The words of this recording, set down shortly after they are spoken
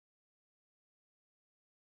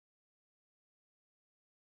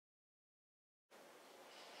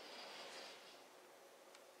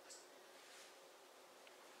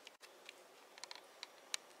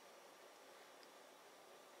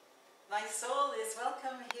My soul is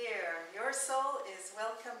welcome here. Your soul is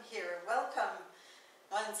welcome here. Welcome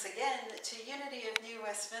once again to Unity of New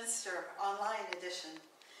Westminster online edition.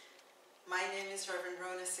 My name is Reverend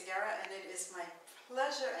Rhona Segarra, and it is my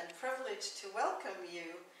pleasure and privilege to welcome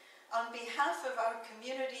you on behalf of our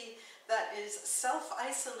community that is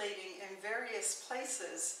self-isolating in various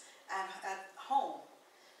places and at home.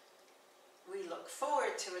 We look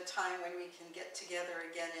forward to a time when we can get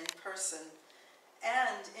together again in person.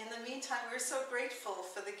 And in the meantime, we're so grateful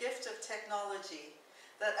for the gift of technology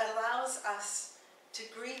that allows us to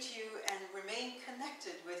greet you and remain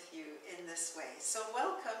connected with you in this way. So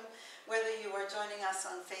welcome, whether you are joining us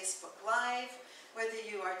on Facebook Live, whether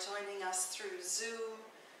you are joining us through Zoom,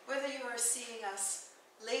 whether you are seeing us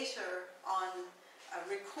later on a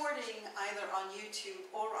recording either on YouTube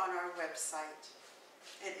or on our website.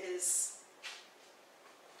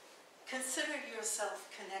 Consider yourself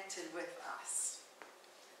connected with us.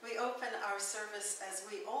 We open our service, as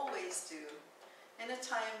we always do, in a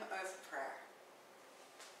time of prayer.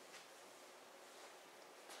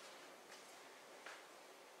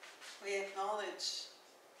 We acknowledge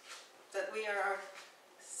that we are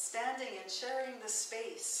standing and sharing the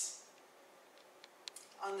space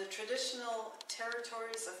on the traditional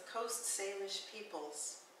territories of Coast Salish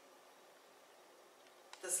peoples.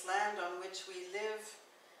 This land on which we live,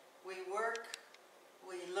 we work,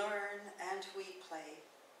 we learn, and we play.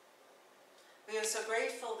 We are so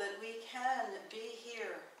grateful that we can be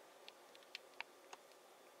here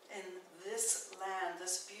in this land,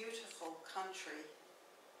 this beautiful country,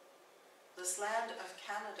 this land of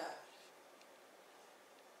Canada,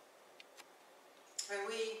 where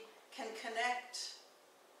we can connect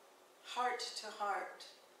heart to heart,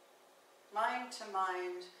 mind to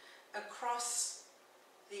mind, across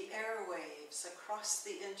the airwaves, across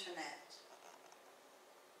the internet.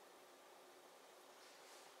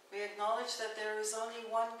 We acknowledge that there is only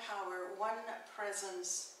one power, one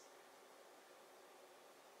presence.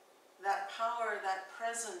 That power, that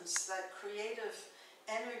presence, that creative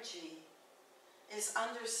energy is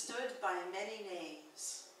understood by many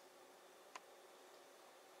names.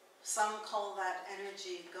 Some call that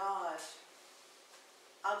energy God,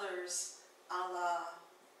 others Allah,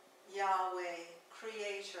 Yahweh,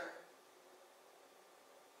 Creator,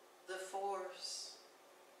 the Force,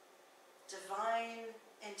 Divine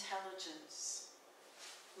Intelligence,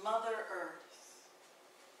 Mother Earth.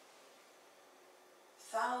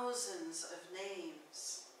 Thousands of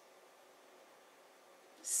names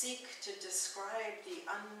seek to describe the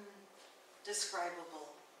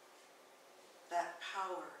undescribable, that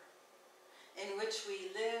power in which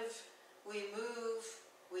we live, we move,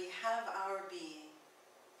 we have our being,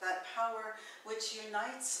 that power which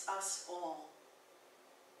unites us all.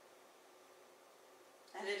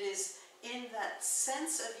 And it is in that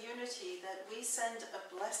sense of unity that we send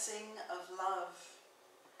a blessing of love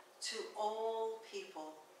to all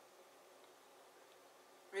people,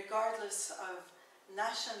 regardless of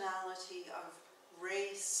nationality, of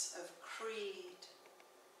race, of creed,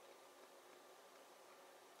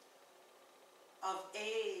 of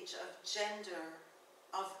age, of gender,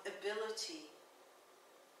 of ability,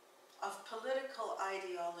 of political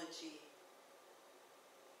ideology,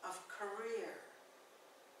 of career,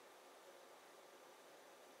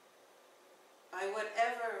 by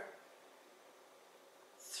whatever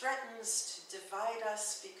threatens to divide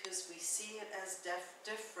us because we see it as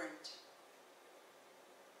different.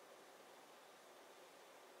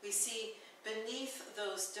 We see beneath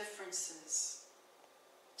those differences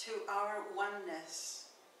to our oneness.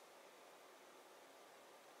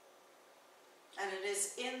 And it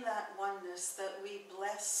is in that oneness that we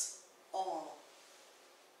bless all.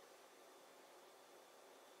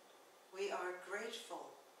 We are grateful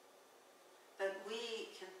that we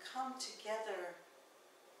can come together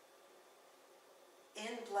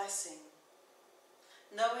in blessing,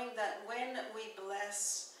 knowing that when we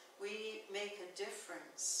bless, we make a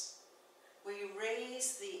difference. We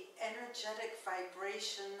raise the energetic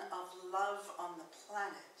vibration of love on the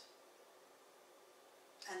planet.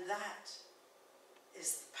 And that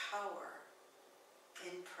is the power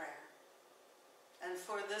in prayer. And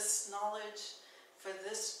for this knowledge, for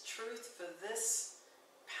this truth, for this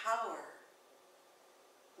power,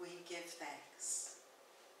 we give thanks.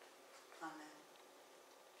 Amen.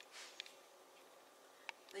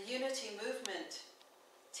 The Unity Movement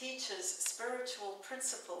teaches spiritual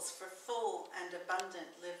principles for full and abundant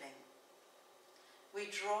living. We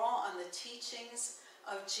draw on the teachings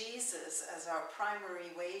of Jesus as our primary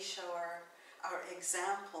way shower, our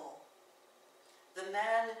example. The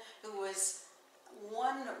man who was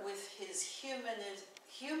one with his humanness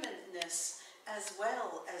as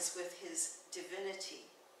well as with his divinity.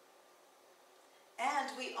 And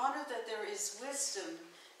we honor that there is wisdom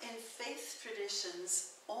in faith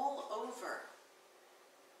traditions all over.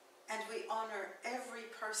 And we honor every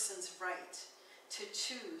person's right to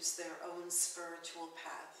choose their own spiritual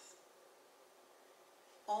path.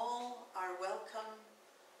 All are welcome,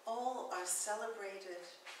 all are celebrated,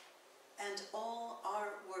 and all are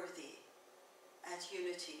worthy at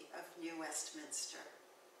Unity of New Westminster.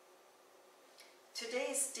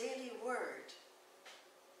 Today's daily word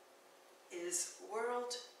is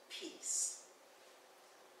world peace.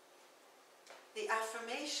 The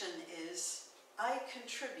affirmation is, I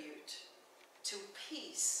contribute to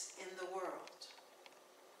peace in the world.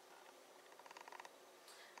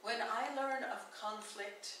 When I learn of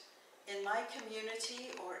conflict in my community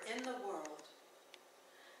or in the world,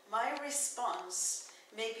 my response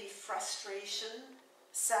may be frustration,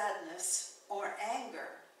 sadness, or anger.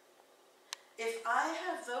 If I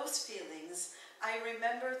have those feelings, I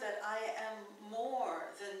remember that I am more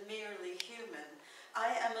than merely human. I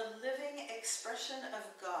am a living expression of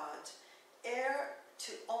God, heir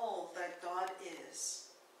to all that God is.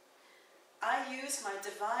 I use my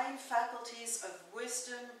divine faculties of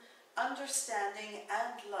wisdom, understanding,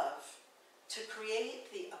 and love to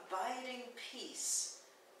create the abiding peace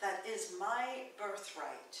that is my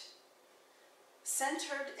birthright.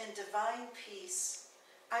 Centered in divine peace,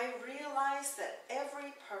 I realize that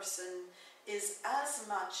every person is as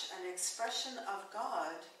much an expression of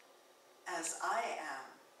God as I am.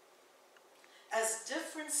 As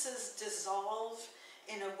differences dissolve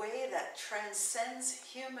in a way that transcends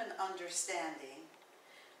human understanding,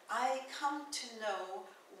 I come to know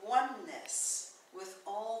oneness with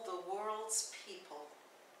all the world's people.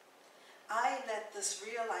 I let this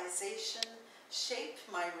realization shape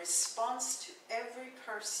my response to every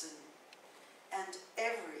person and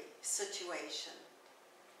every situation.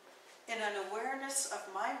 In an awareness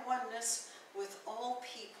of my oneness with all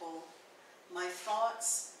people, my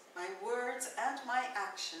thoughts, my words, and my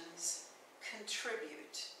actions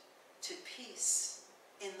contribute to peace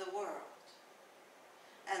in the world.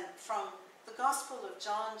 And from the Gospel of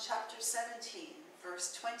John, chapter 17,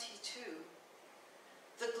 verse 22,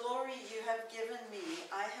 the glory you have given me,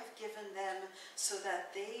 I have given them, so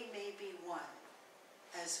that they may be one,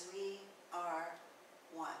 as we are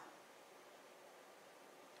one.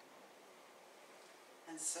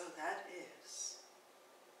 And so that is.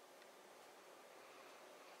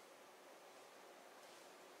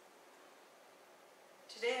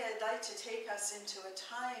 Today I'd like to take us into a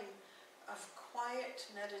time of quiet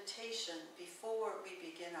meditation before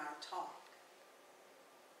we begin our talk.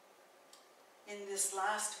 In this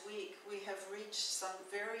last week, we have reached some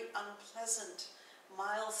very unpleasant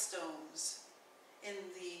milestones in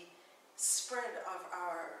the spread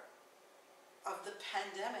of the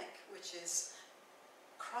pandemic, which is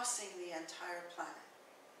crossing the entire planet.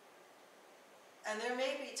 And there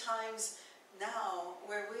may be times now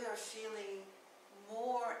where we are feeling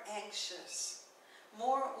more anxious,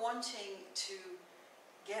 more wanting to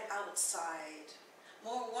get outside,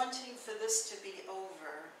 more wanting for this to be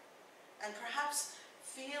over, and perhaps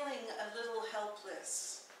feeling a little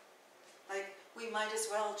helpless, like we might as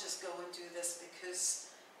well just go and do this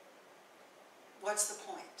because what's the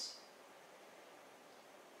point?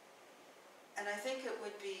 And I think it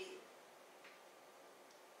would be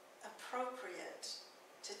appropriate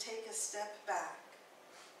to take a step back,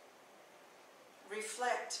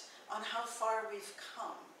 reflect on how far we've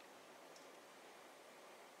come,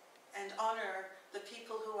 and honor the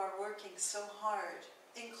people who are working so hard,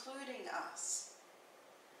 including us,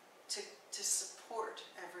 to support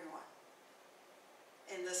everyone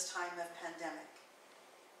in this time of pandemic.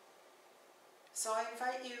 So I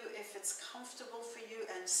invite you, if it's comfortable for you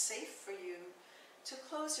and safe for you, to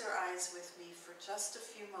close your eyes with me for just a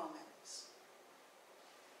few moments.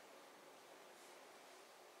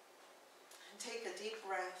 And take a deep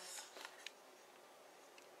breath.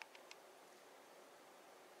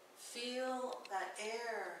 Feel that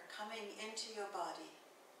air coming into your body.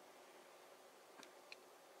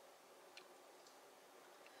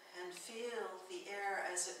 And feel the air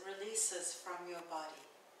as it releases from your body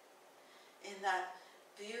in that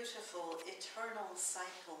beautiful eternal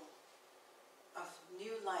cycle of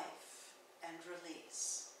new life and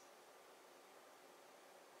release.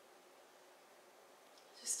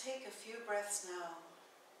 Just take a few breaths now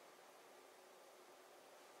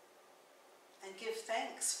and give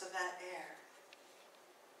thanks for that air.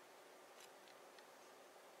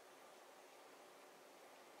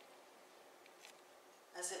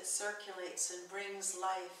 As it circulates and brings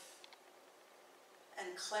life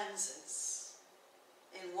and cleanses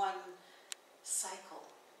in one cycle.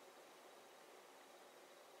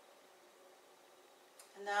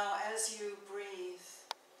 And now as you breathe,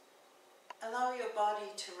 allow your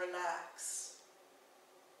body to relax.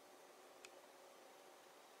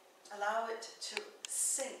 Allow it to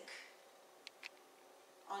sink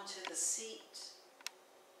onto the seat.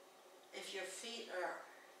 If your feet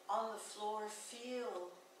are on the floor, feel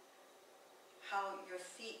how your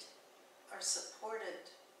feet are supported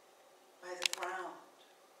by the ground.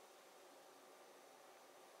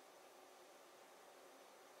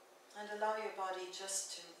 And allow your body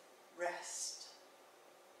just to rest.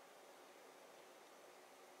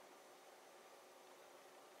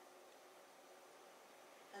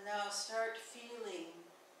 And now start feeling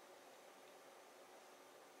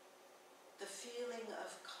the feeling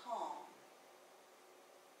of calm.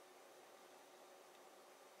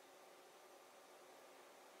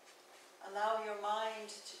 Allow your mind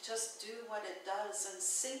to just do what it does and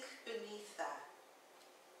sink beneath that,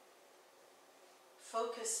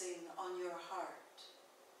 focusing on your heart.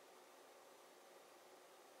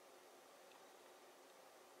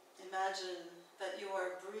 Imagine that you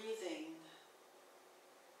are breathing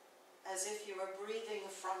as if you are breathing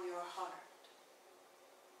from your heart.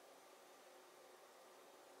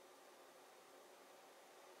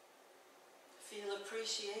 Feel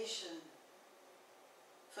appreciation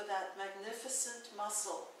for that magnificent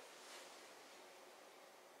muscle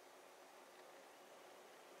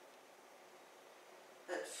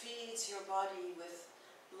that feeds your body with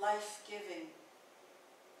life-giving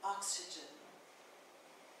oxygen,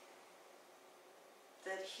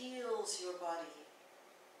 that heals your body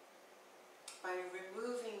by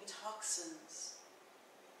removing toxins,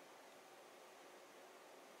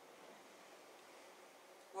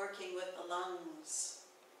 working with the lungs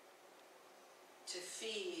to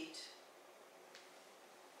feed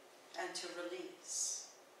and to release.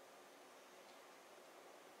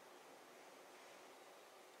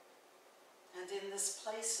 And in this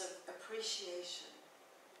place of appreciation,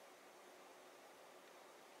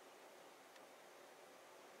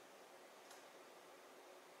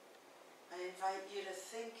 I invite you to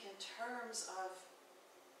think in terms of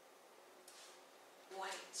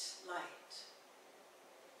white light,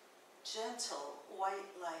 gentle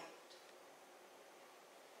white light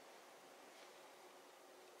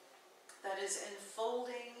that is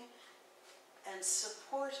enfolding and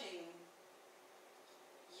supporting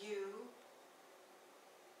you,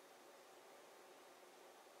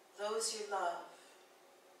 those you love,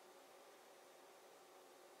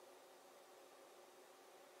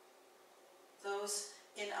 those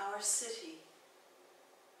in our city,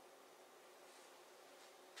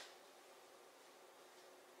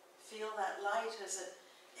 feel that light as it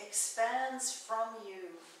expands from you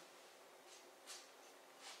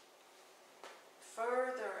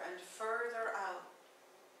further and further out.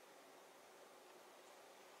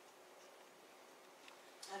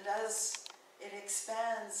 And as it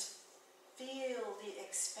expands, feel the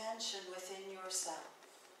expansion within yourself.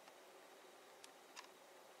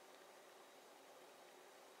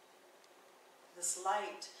 This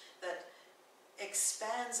light that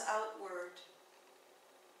expands outward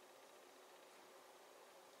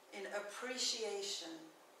in appreciation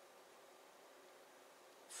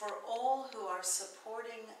for all who are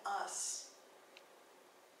supporting us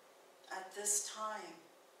at this time.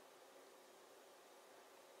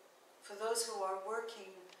 For those who are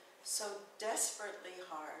working so desperately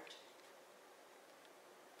hard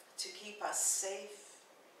to keep us safe,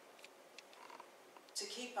 to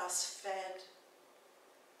keep us fed,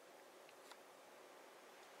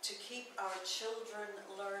 to keep our children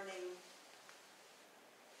learning,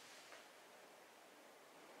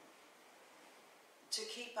 to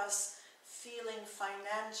keep us feeling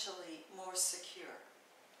financially more secure.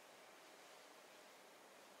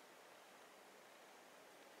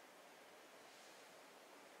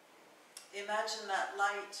 Imagine that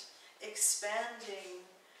light expanding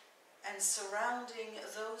and surrounding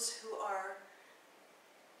those who are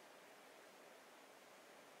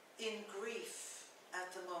in grief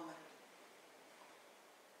at the moment.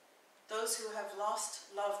 Those who have lost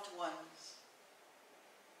loved ones.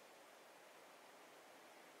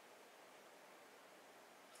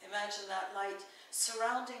 Imagine that light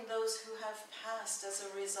surrounding those who have passed as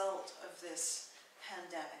a result of this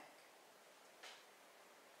pandemic.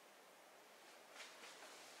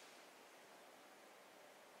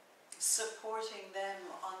 Supporting them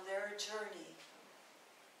on their journey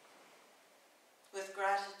with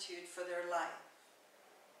gratitude for their life.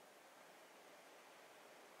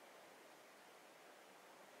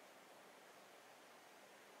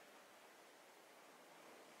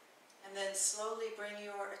 And then slowly bring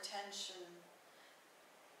your attention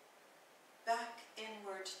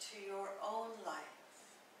to your own life.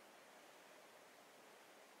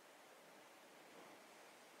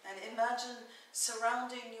 And imagine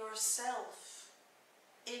surrounding yourself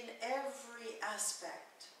in every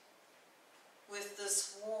aspect with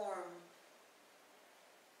this warm,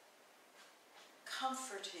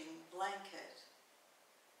 comforting blanket.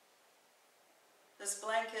 This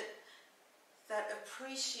blanket that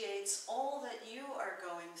appreciates all that you are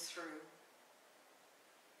going through.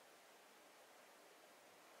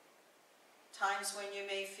 Times when you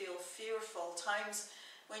may feel fearful, times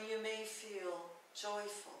when you may feel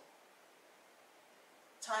joyful,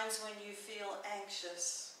 times when you feel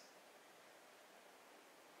anxious,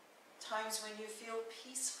 times when you feel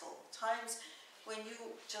peaceful, times when you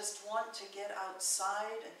just want to get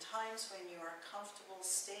outside, and times when you are comfortable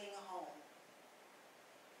staying home.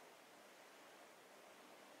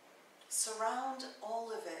 Surround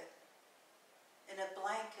all of it in a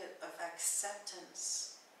blanket of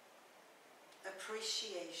acceptance,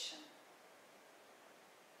 appreciation,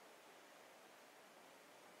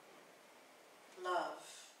 love.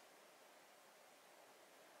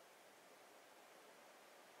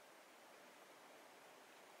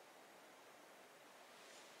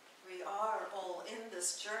 We are all in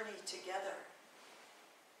this journey together.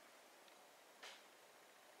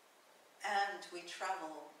 And we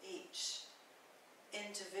travel each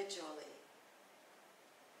individually.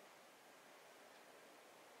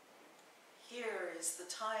 Here is the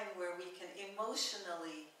time where we can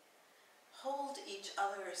emotionally hold each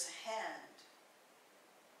other's hand,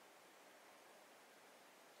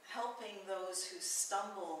 helping those who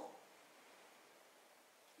stumble,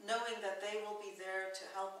 knowing that they will be there to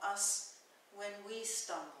help us when we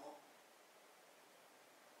stumble.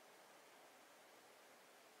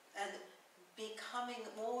 And becoming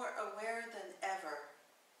more aware than ever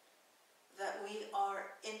that we are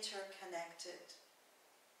interconnected.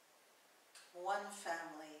 One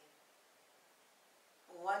family,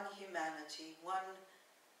 one humanity, one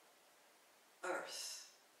earth.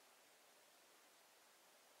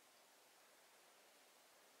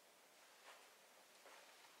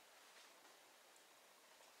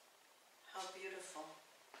 How beautiful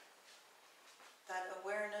that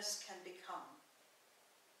awareness can become.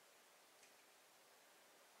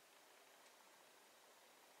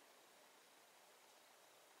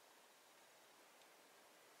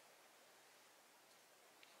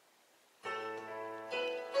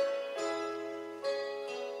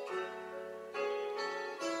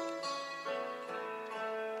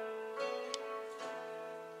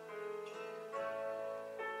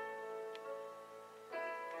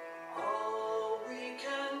 All we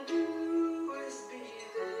can do is be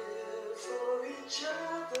there for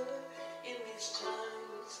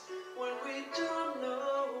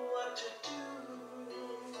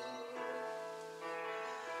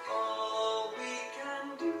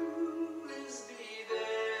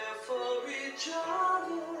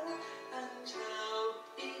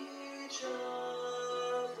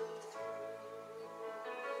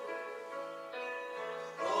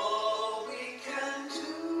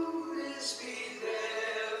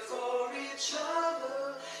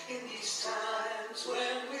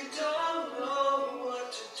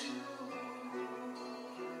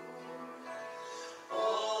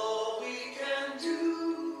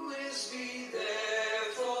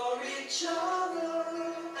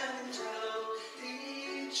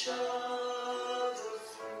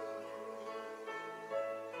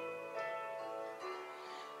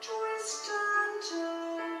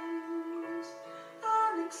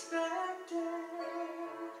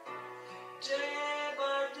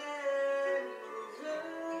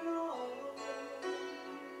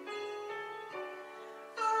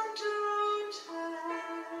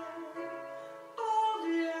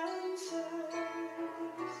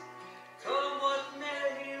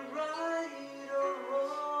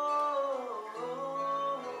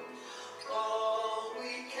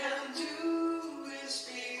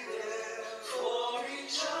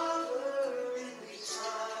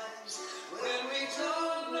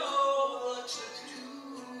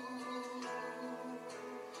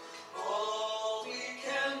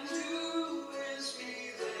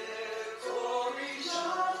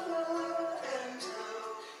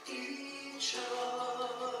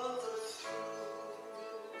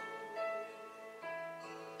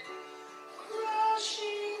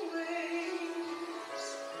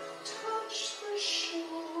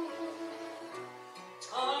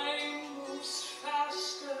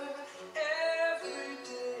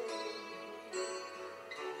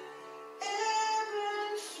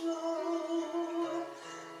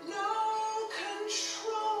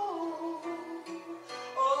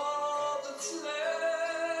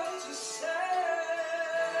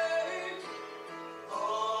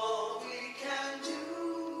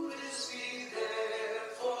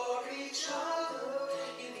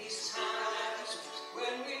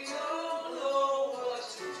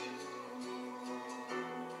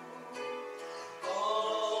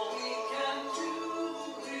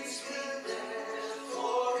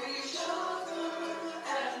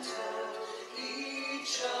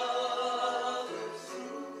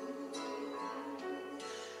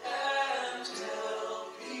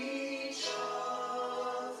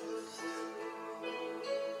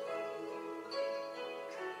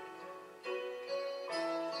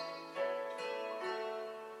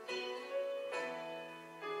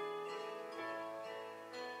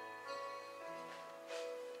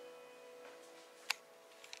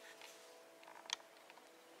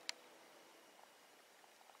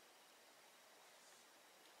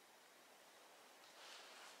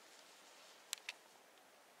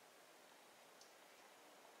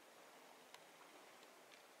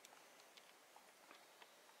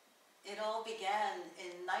It all began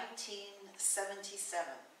in 1977.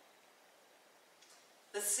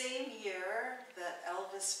 The same year that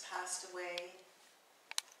Elvis passed away,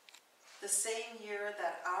 the same year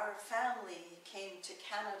that our family came to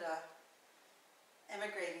Canada,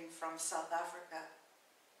 emigrating from South Africa.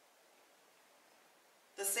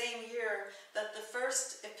 The same year that the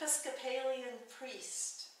first Episcopalian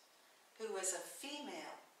priest, who was a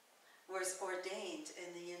female, was ordained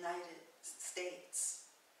in the United States.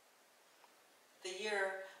 The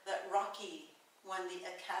year that Rocky won the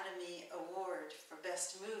Academy Award for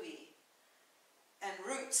Best Movie, and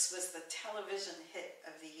Roots was the television hit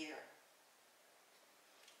of the year.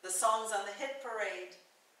 The songs on the hit parade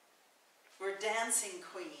were Dancing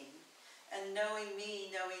Queen and Knowing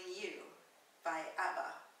Me, Knowing You by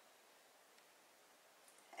ABBA.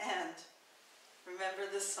 And remember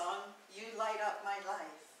the song, You Light Up My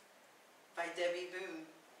Life by Debbie Boone.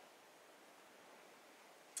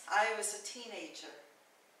 I was a teenager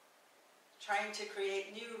trying to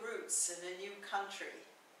create new roots in a new country,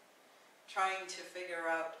 trying to figure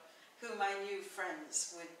out who my new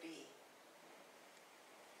friends would be.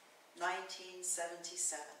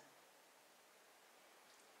 1977.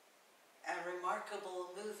 A remarkable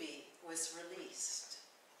movie was released.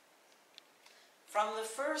 From the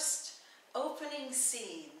first opening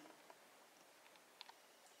scene,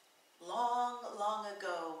 long, long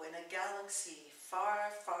ago in a galaxy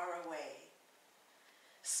far, far away,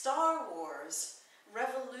 Star Wars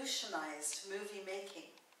revolutionized movie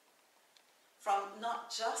making from not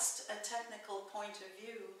just a technical point of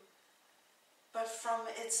view, but from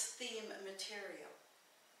its theme material.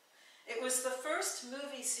 It was the first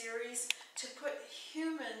movie series to put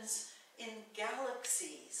humans in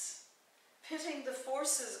galaxies, pitting the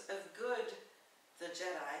forces of good, the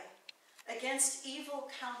Jedi, against evil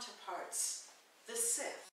counterparts, the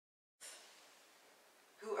Sith,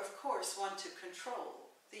 who of course want to control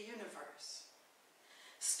the universe.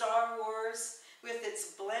 Star Wars, with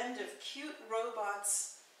its blend of cute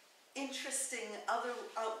robots, interesting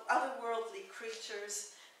otherworldly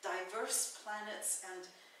creatures, diverse planets, and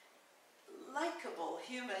likable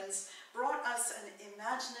humans, brought us an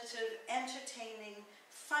imaginative, entertaining,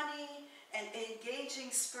 funny, and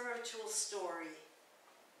engaging spiritual story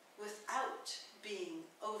without being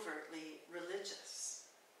overtly religious.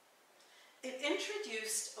 It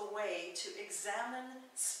introduced a way to examine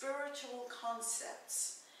spiritual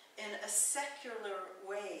concepts in a secular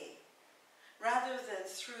way, rather than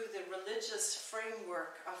through the religious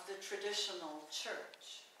framework of the traditional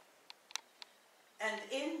church. And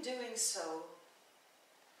in doing so,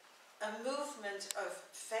 a movement of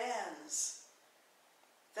fans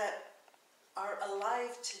that are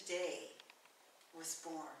alive today was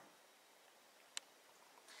born.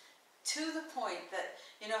 To the point that,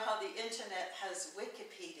 you know how the internet has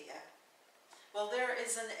Wikipedia? Well, there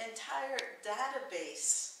is an entire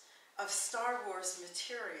database of Star Wars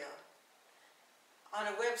material on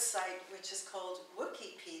a website which is called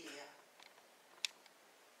Wikipedia.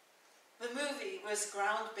 The movie was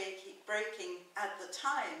groundbreaking at the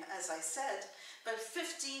time, as I said, but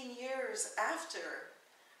 15 years after,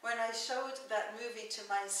 when I showed that movie to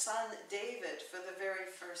my son David for the very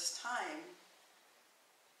first time,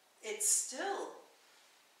 it still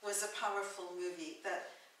was a powerful movie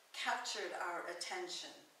that captured our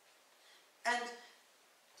attention. And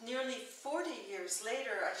nearly 40 years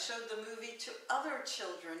later, I showed the movie to other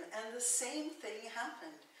children, and the same thing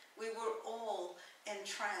happened. We were all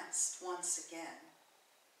entranced once again.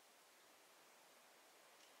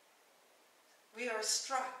 We are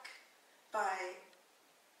struck by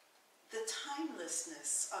the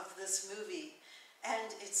timelessness of this movie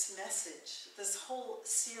and its message, this whole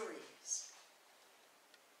series.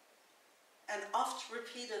 An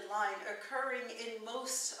oft-repeated line occurring in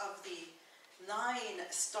most of the 9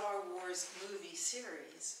 Star Wars movie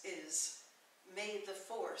series is, "May the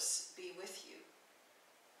Force be with you."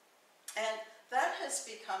 And that has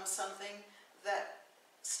become something that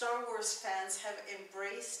Star Wars fans have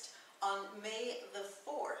embraced on May the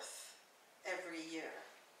 4th every year.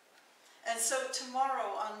 And so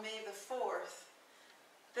tomorrow on May the 4th,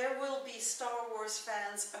 there will be Star Wars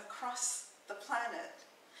fans across the planet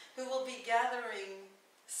who will be gathering,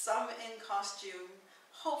 some in costume,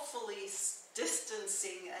 hopefully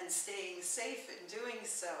distancing and staying safe in doing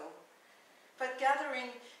so, but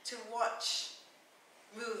gathering to watch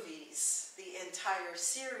movies, the entire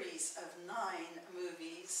series of 9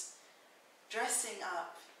 movies, dressing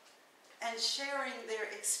up and sharing their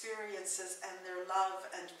experiences and their love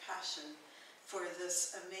and passion for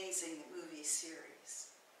this amazing movie series.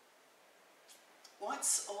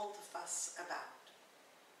 What's all the fuss about?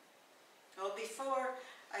 Well, before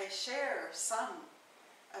I share some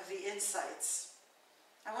of the insights,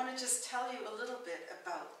 I want to just tell you a little bit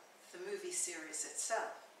about the movie series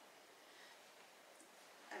itself.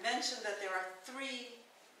 I mentioned that there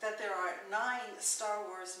are 9 Star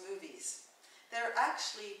Wars movies. There are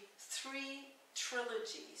actually 3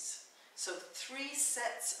 trilogies, so 3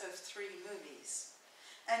 sets of 3 movies.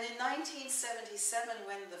 And in 1977,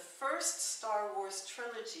 when the first Star Wars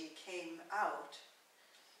trilogy came out,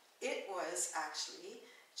 it was actually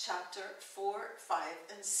chapter 4, 5,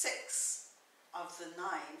 and 6 of the 9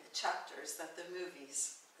 chapters that the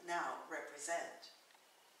movies now represent.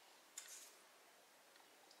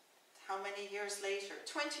 How many years later?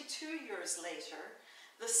 22 years later,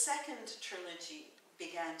 the second trilogy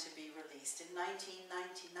began to be released in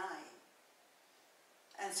 1999.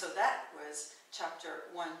 And so that was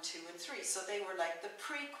chapter 1, 2, and 3. So they were like the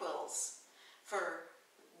prequels for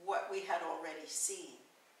what we had already seen.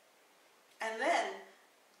 And then,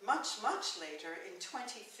 much, much later, in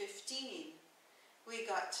 2015, we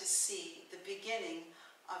got to see the beginning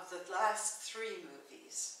of the last 3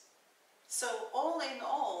 movies. So all in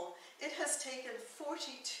all, it has taken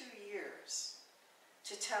 42 years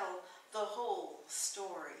to tell the whole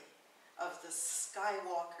story of the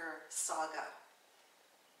Skywalker saga.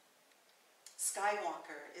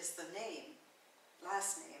 Skywalker is the name,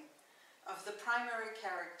 last name, of the primary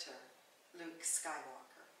character, Luke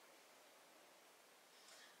Skywalker.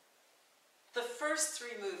 The first 3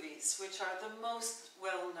 movies, which are the most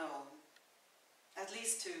well-known, at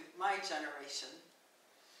least to my generation,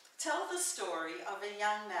 tell the story of a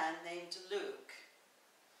young man named Luke,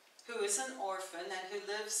 who is an orphan and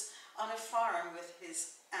who lives on a farm with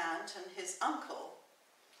his aunt and his uncle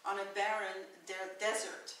on a barren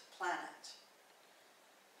desert planet.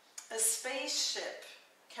 A spaceship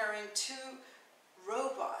carrying 2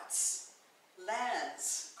 robots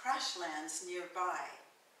crash lands nearby.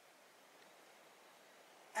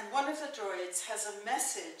 And one of the droids has a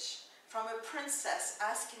message from a princess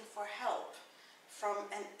asking for help from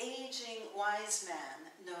an aging wise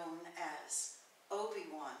man known as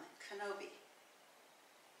Obi-Wan Kenobi.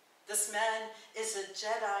 This man is a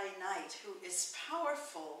Jedi Knight who is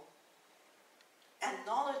powerful and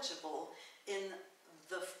knowledgeable in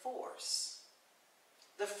the Force.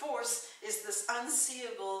 The Force is this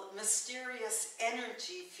unseeable, mysterious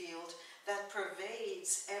energy field that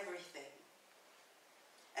pervades everything.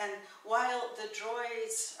 And while the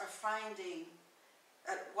droids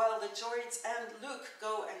and Luke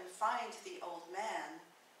go and find the old man,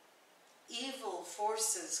 evil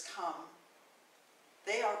forces come.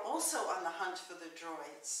 They are also on the hunt for the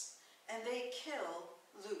droids, and they kill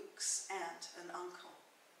Luke's aunt and uncle.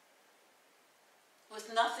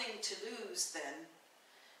 With nothing to lose then,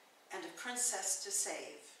 and a princess to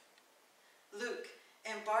save, Luke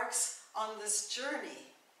embarks on this journey,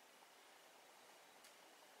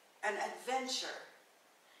 an adventure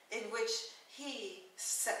in which he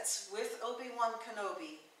sets with Obi-Wan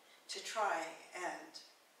Kenobi to try and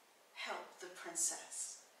help the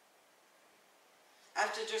princess.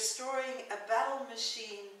 After destroying a battle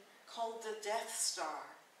machine called the Death Star,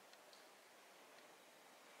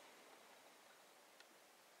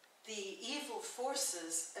 the evil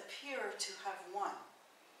forces appear to have won.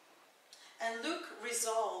 And Luke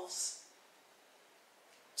resolves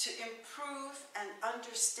to improve and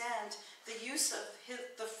understand the use of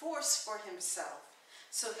the Force for himself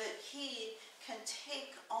so that he can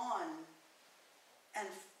take on and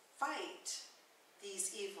fight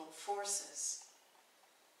these evil forces.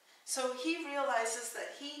 So he realizes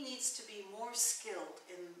that he needs to be more skilled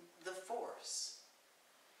in the Force.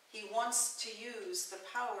 He wants to use the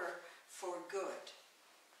power for good.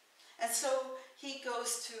 And so he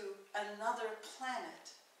goes to another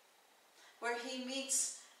planet where he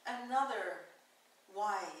meets another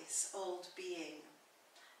wise old being,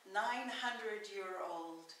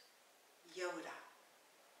 900-year-old Yoda.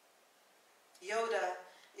 Yoda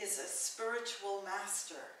is a spiritual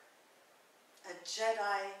master, a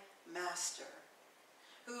Jedi Master,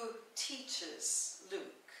 who teaches Luke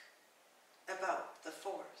about the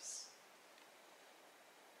Force.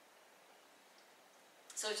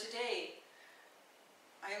 So today,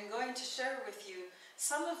 I am going to share with you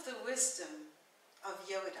some of the wisdom of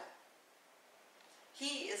Yoda.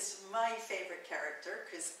 He is my favorite character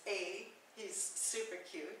because A, he's super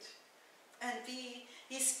cute, and B,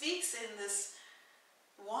 he speaks in this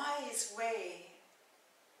wise way,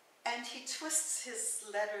 and he twists his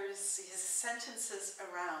letters, his sentences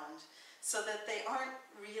around so that they aren't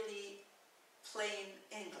really plain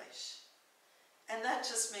English. And that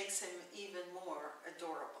just makes him even more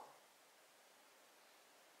adorable.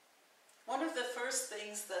 One of the first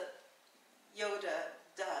things that Yoda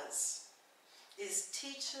does is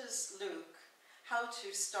teaches Luke how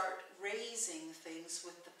to start raising things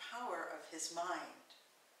with the power of his mind.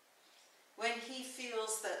 When he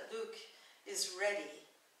feels that Luke is ready,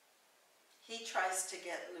 he tries to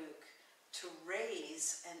get Luke to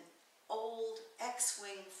raise an old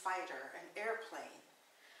X-wing fighter, an airplane,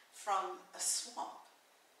 from a swamp.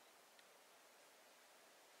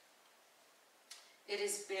 It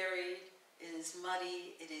is buried, it is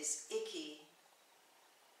muddy, it is icky,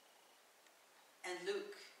 and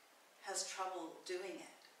Luke has trouble doing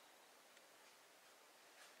it.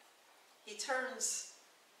 He turns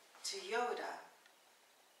to Yoda,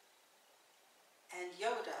 and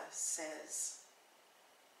Yoda says,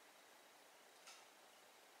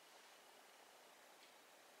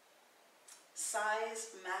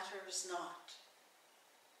 "Size matters not.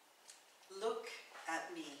 Look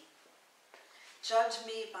at me. Judge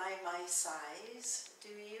me by my size, do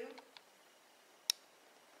you?"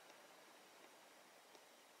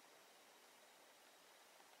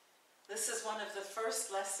 This is one of the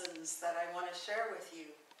first lessons that I want to share with you.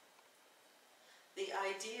 The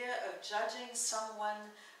idea of judging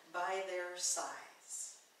someone by their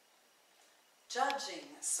size.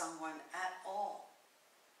 Judging someone at all.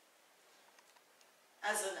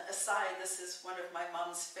 As an aside, this is one of my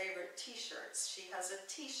mom's favorite t-shirts. She has a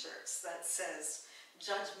t-shirt that says,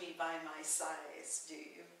 "Judge me by my size, do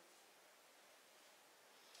you?"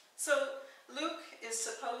 So Luke is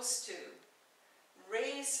supposed to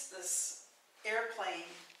raise this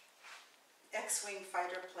airplane, X-wing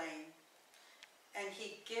fighter plane, and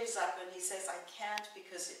he gives up and he says, "I can't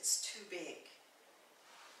because it's too big."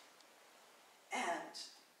 And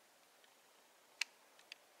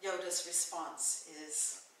Yoda's response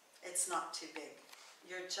is, "It's not too big.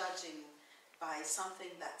 You're judging by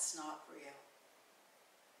something that's not real."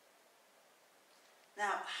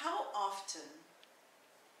 Now, how often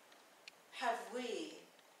have we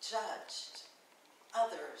judged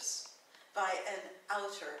others by an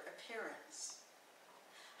outer appearance?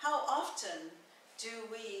 How often do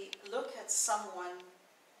we look at someone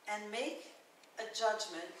and make a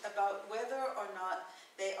judgment about whether or not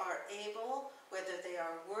they are able, whether they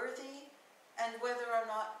are worthy, and whether or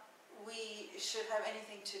not we should have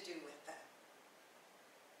anything to do with them?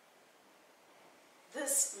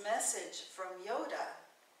 This message from Yoda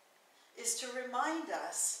is to remind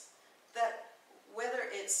us that whether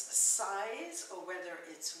it's size, or whether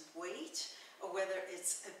it's weight, or whether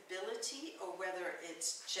it's ability, or whether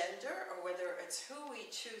it's gender, or whether it's who we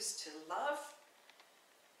choose to love,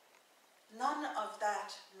 none of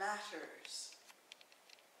that matters.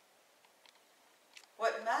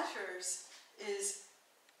 What matters is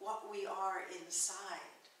what we are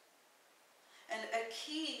inside. And a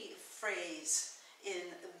key phrase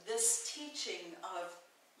in this teaching of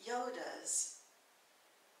Yoda's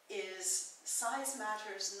is, "Size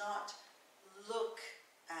matters not, look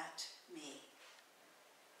at me.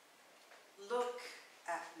 Look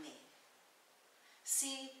at me.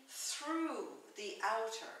 See through the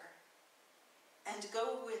outer and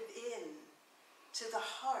go within to the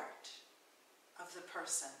heart of the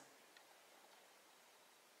person."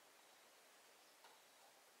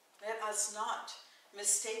 Let us not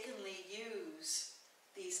mistakenly use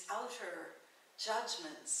these outer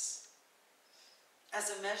judgments as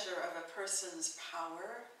a measure of a person's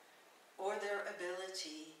power or their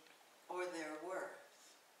ability or their worth.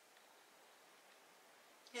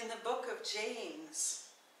 In the book of James,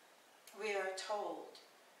 we are told,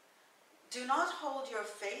 "Do not hold your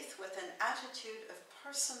faith with an attitude of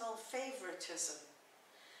personal favoritism.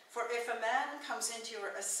 For if a man comes into your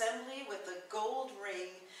assembly with a gold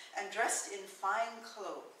ring and dressed in fine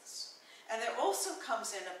clothes, and there also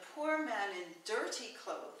comes in a poor man in dirty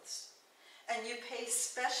clothes, and you pay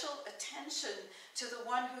special attention to the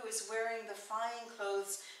one who is wearing the fine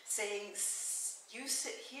clothes, saying, 'You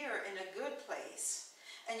sit here in a good place,'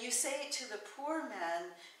 and you say to the poor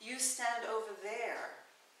man, 'You stand over there,'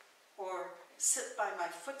 or 'Sit by my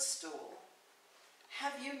footstool,'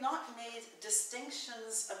 have you not made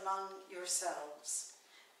distinctions among yourselves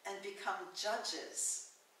and become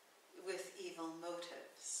judges with evil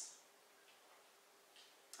motives?"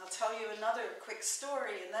 I'll tell you another quick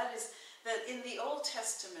story, and that is that in the Old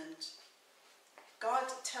Testament,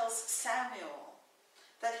 God tells Samuel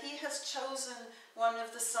that he has chosen one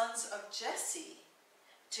of the sons of Jesse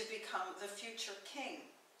to become the future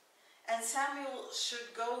king. And Samuel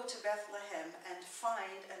should go to Bethlehem and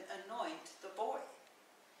find and anoint the boy.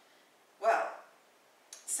 Well,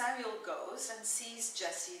 Samuel goes and sees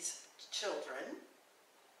Jesse's children,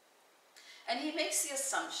 and he makes the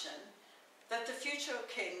assumption that the future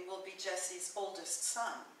king will be Jesse's oldest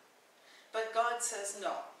son. But God says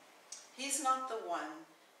no, he's not the one.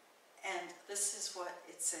 And this is what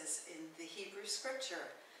it says in the Hebrew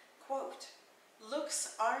scripture, quote,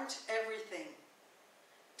 "Looks aren't everything.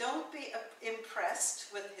 Don't be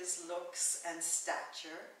impressed with his looks and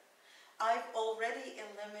stature. I've already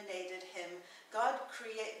eliminated him. God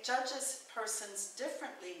judges persons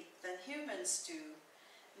differently than humans do.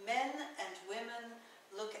 Men and women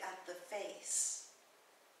look at the face.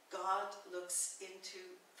 God looks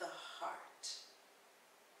into the heart."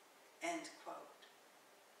 End quote.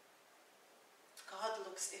 God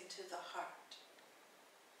looks into the heart.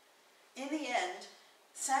 In the end,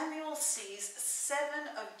 Samuel sees 7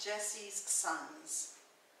 of Jesse's sons,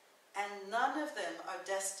 and none of them are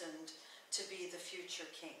destined to be the future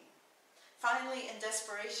king. Finally, in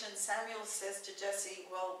desperation, Samuel says to Jesse,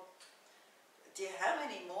 "Well, do you have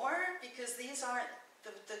any more? Because these aren't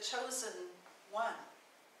the chosen one."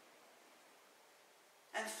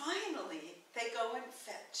 And finally, they go and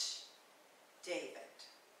fetch David.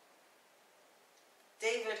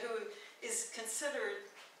 David, who is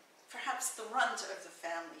considered perhaps the runt of the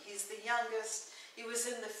family. He's the youngest. He was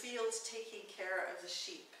in the fields taking care of the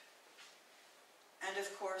sheep. And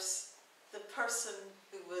of course, the person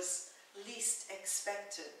who was least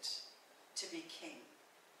expected to be king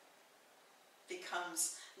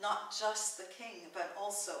becomes not just the king, but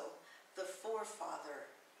also the forefather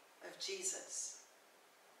of Jesus.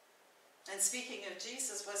 And speaking of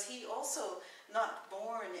Jesus, was he also not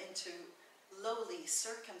born into lowly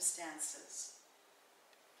circumstances?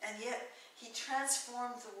 And yet he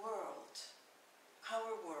transformed the world,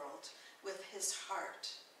 our world, with his heart.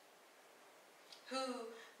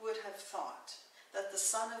 Who would have thought that the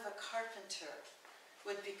son of a carpenter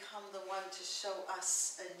would become the one to show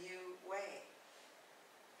us a new way?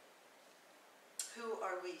 Who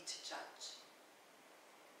are we to judge?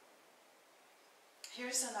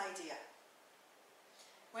 Here's an idea.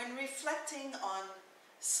 When reflecting on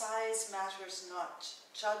size matters not,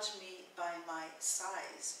 judge me by my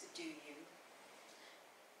size, do you?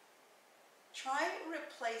 Try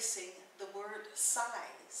replacing the word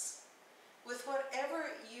size with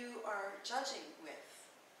whatever you are judging with.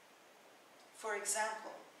 For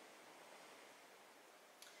example,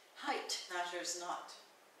 height matters not.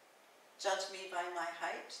 Judge me by my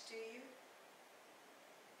height, do you?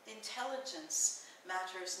 Intelligence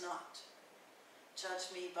matters not.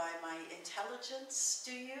 Judge me by my intelligence,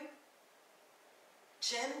 do you?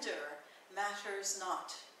 Gender matters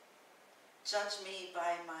not. Judge me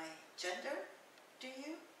by my gender, do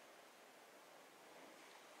you?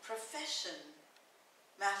 Profession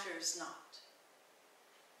matters not.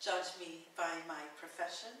 Judge me by my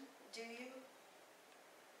profession, do you?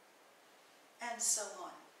 And so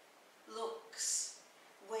on. Looks,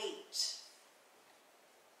 weight,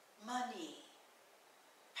 money,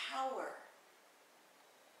 power.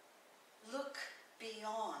 Look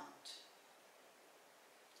beyond.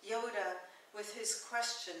 Yoda, with his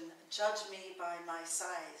question, "Judge me by my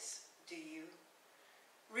size, do you?"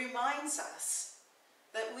 reminds us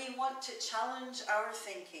that we want to challenge our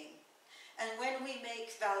thinking, and when we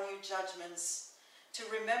make value judgments, to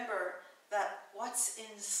remember that what's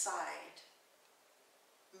inside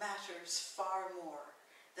matters far more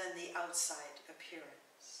than the outside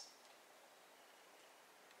appearance.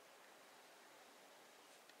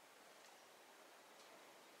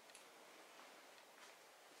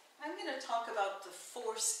 I'm going to talk about the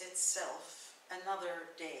force itself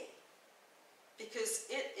another day, because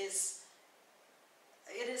it is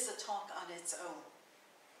a talk on its own.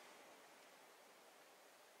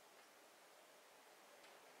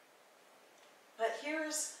 But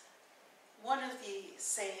here's one of the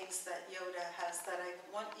sayings that Yoda has that I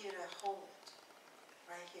want you to hold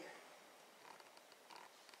right here.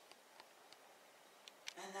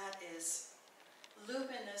 And that is,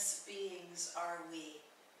 luminous beings are we,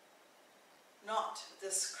 not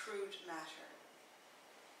this crude matter.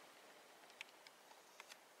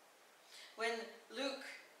 When Luke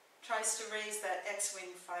tries to raise that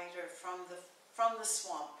X-Wing fighter from the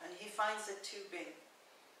swamp, and he finds it too big,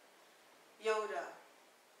 Yoda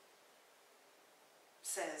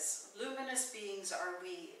says, luminous beings are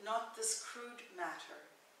we, not this crude matter.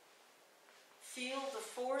 Feel the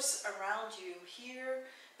force around you, here,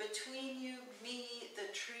 between you, me, the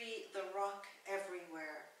tree, the rock,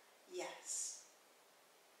 everywhere. Yes,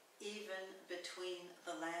 even between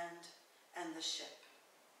the land and the ship.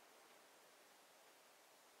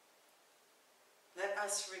 Let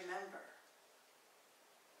us remember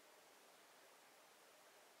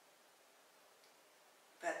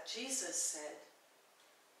that Jesus said,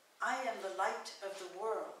 "I am the light of the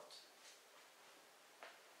world."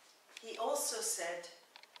 He also said,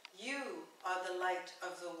 You are the light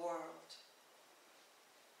of the world.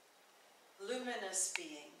 Luminous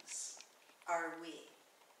beings are we.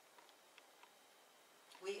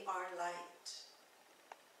 We are light.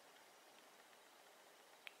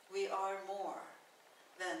 We are more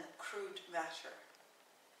than crude matter.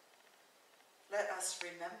 Let us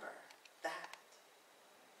remember that.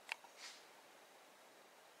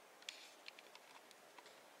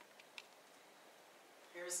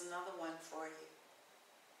 Here's another one for you.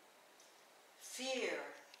 Fear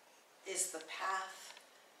is the path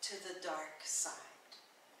to the dark side.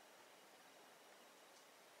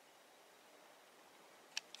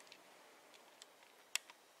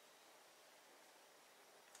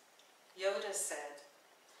 Yoda said,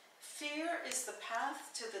 fear is the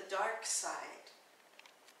path to the dark side.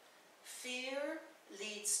 Fear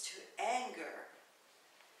leads to anger.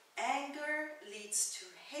 Anger leads to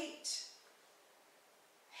hate.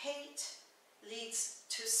 Hate leads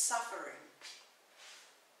to suffering.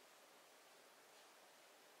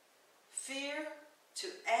 Fear to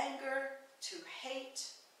anger, to hate,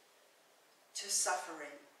 to suffering.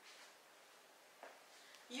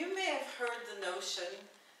 You may have heard the notion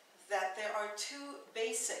that there are two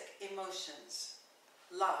basic emotions,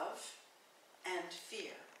 love and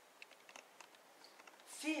fear.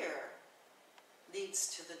 Fear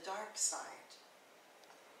leads to the dark side.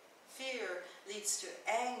 Fear leads to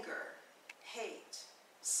anger, hate,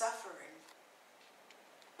 suffering.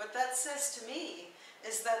 What that says to me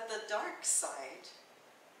is that the dark side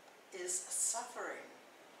is suffering.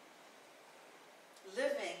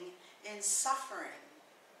 Living in suffering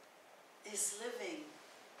is living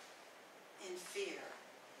in fear,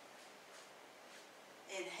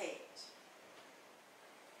 in hate,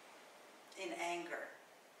 in anger.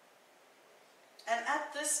 And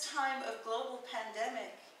at this time of global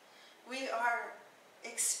pandemic, we are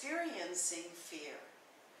experiencing fear.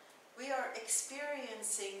 We are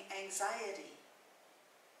experiencing anxiety.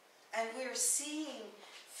 And we're seeing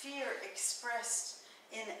fear expressed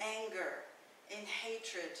in anger, in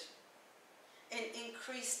hatred, in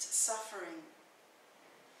increased suffering.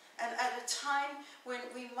 And at a time when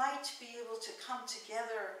we might be able to come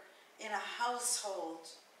together in a household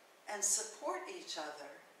and support each other,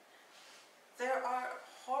 there are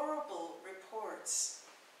horrible reports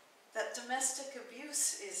that domestic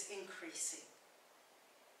abuse is increasing.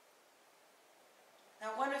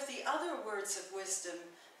 Now, one of the other words of wisdom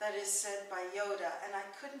that is said by Yoda, and I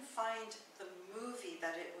couldn't find the movie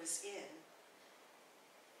that it was in,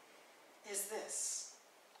 is this.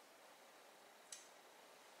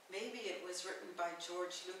 Maybe it was written by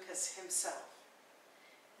George Lucas himself.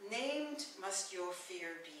 Named must your fear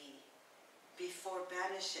be, before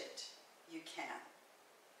banish it you can.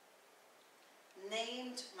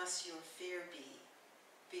 Named must your fear be,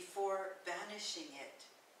 before banishing it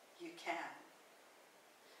you can.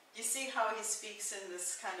 You see how he speaks in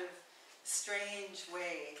this kind of strange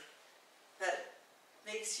way that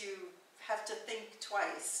makes you have to think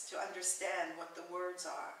twice to understand what the words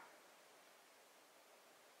are.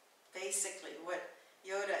 Basically, what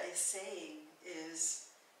Yoda is saying is,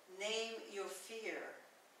 name your fear.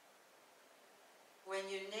 When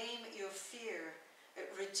you name your fear,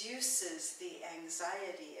 it reduces the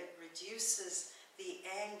anxiety, it reduces the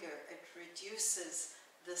anger, it reduces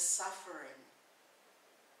the suffering.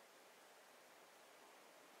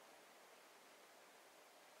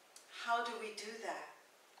 How do we do that?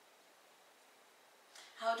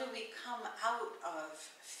 How do we come out of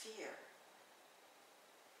fear?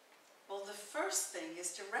 Well, the first thing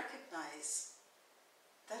is to recognize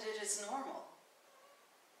that it is normal,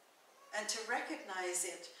 and to recognize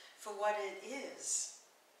it for what it is,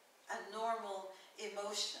 a normal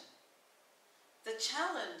emotion. The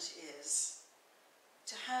challenge is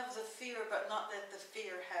to have the fear but not let the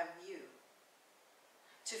fear have you.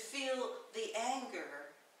 To feel the anger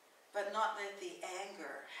but not let the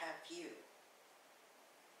anger have you.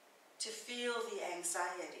 To feel the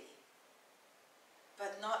anxiety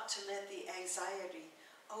but not to let the anxiety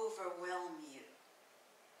overwhelm you.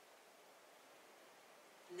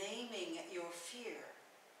 Naming your fear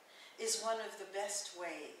is one of the best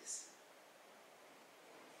ways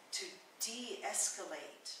to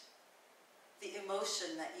de-escalate the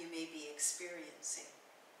emotion that you may be experiencing.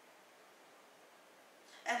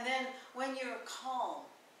 And then when you're calm,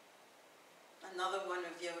 another one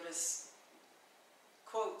of Yoda's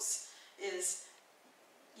quotes is,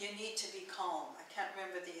 you need to be calm. I can't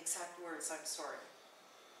remember the exact words, I'm sorry.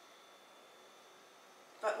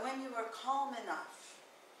 But when you are calm enough,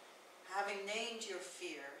 having named your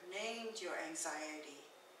fear, named your anxiety,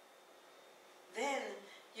 then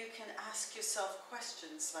you can ask yourself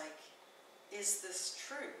questions like, is this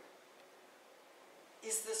true?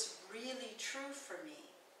 Is this really true for me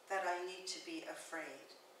that I need to be afraid?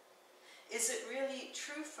 Is it really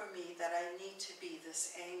true for me that I need to be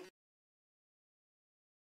this